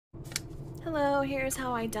Hello, here's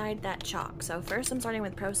how I dyed that chalk. So first I'm starting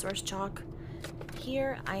with Pro Source chalk.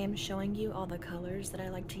 Here I am showing you all the colors that I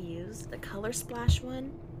like to use. The Color Splash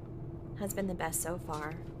one has been the best so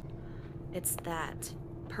far. It's that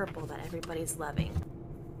purple that everybody's loving.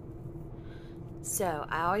 So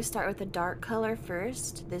I always start with a dark color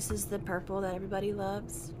first. This is the purple that everybody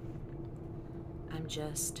loves. I'm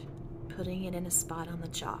just putting it in a spot on the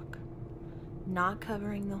chalk. Not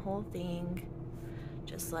covering the whole thing.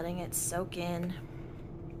 Just letting it soak in.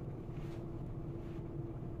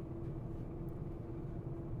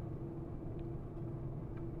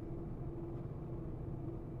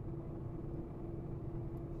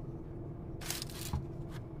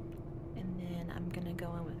 And then I'm gonna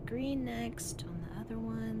go in with green next on the other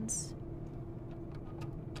ones.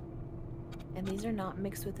 And these are not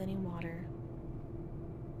mixed with any water.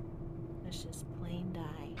 It's just plain dye.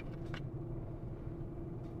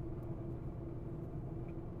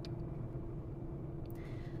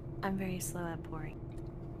 I'm very slow at pouring.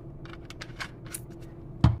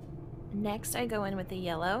 Next I go in with the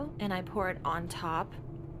yellow and I pour it on top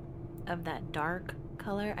of that dark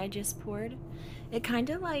color I just poured. It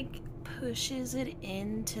kind of like pushes it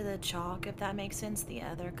into the chalk, if that makes sense, the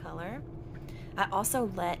other color. I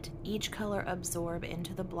also let each color absorb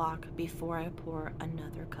into the block before I pour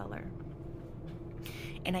another color.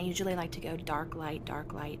 And I usually like to go dark, light,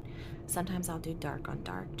 dark, light. Sometimes I'll do dark on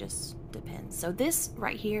dark, just depends. So this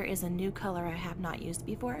right here is a new color I have not used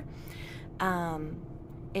before.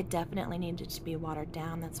 It definitely needed to be watered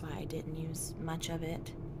down. That's why I didn't use much of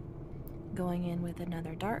it. Going in with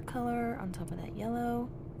another dark color on top of that yellow.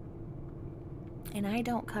 And I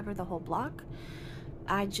don't cover the whole block.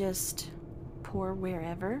 I just pour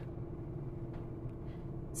wherever.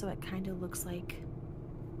 So it kind of looks like,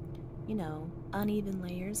 you know, uneven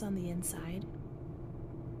layers on the inside.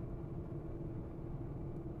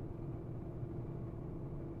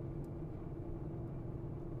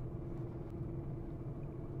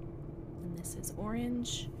 And this is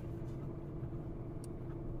orange.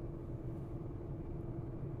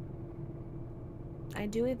 I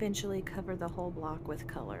do eventually cover the whole block with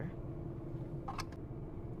color.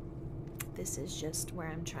 This is just where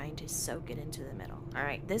I'm trying to soak it into the middle.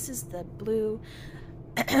 Alright, this is the blue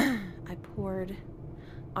I poured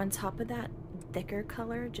on top of that thicker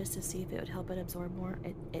color just to see if it would help it absorb more.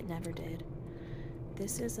 It never did.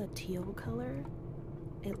 This is a teal color.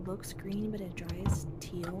 It looks green, but it dries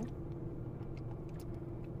teal.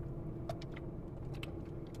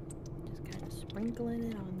 Just kind of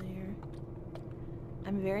sprinkling it on there.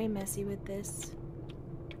 I'm very messy with this.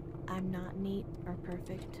 I'm not neat or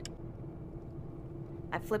perfect.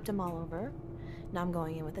 I flipped them all over. Now I'm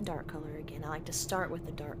going in with a dark color again. I like to start with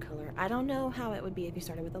the dark color. I don't know how it would be if you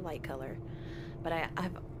started with a light color, but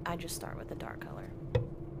I just start with the dark color.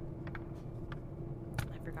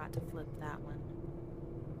 I forgot to flip that one.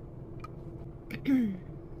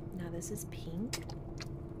 Now this is pink.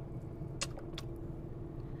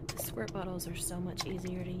 The squirt bottles are so much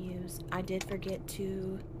easier to use. I did forget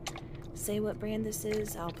to say what brand this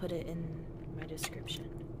is. I'll put it in my description.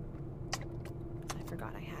 I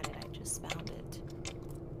forgot I had it. I just found it.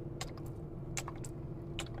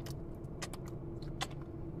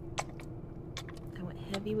 I went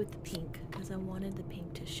heavy with the pink because I wanted the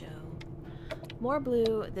pink to show. More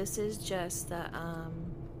blue. This is just the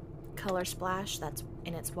Color Splash,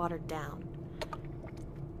 and it's watered down.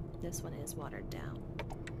 This one is watered down,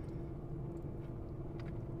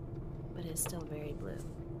 but it's still very blue.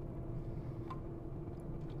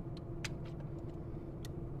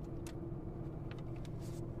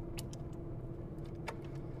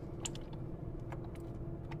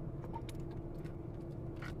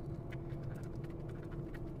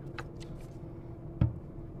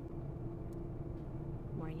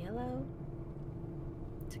 More yellow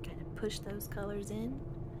to kind of push those colors in.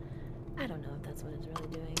 I don't know if that's what it's really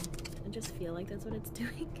doing. I just feel like that's what it's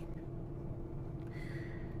doing.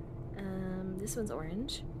 This one's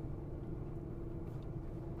orange.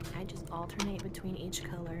 I just alternate between each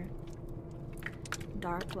color.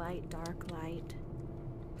 Dark, light, dark, light.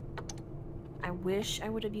 I wish I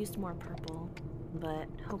would have used more purple, but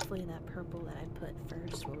hopefully that purple that I put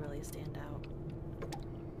first will really stand out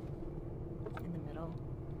in the middle.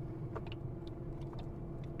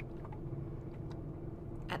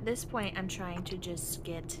 At this point, I'm trying to just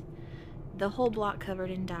get the whole block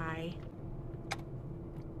covered in dye.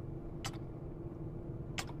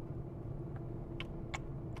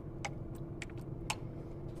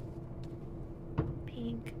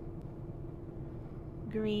 Pink,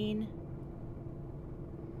 green.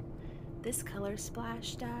 This Color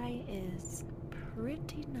Splash dye is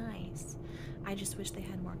pretty nice. I just wish they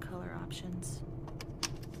had more color options.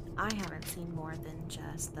 I haven't seen more than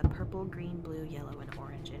just the purple, green, blue, yellow, and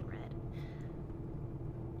orange and red.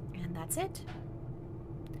 And that's it.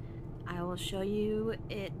 I will show you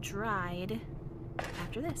it dried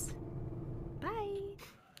after this. Bye.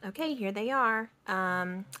 Okay, here they are.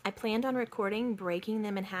 I planned on recording breaking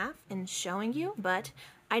them in half and showing you, but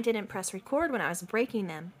I didn't press record when I was breaking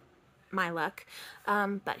them. My luck.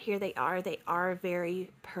 But here they are. They are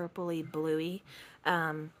very purpley bluey.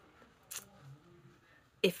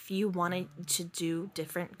 If you wanted to do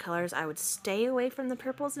different colors, I would stay away from the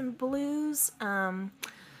purples and blues,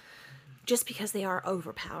 just because they are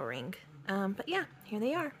overpowering. But yeah, here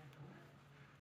they are.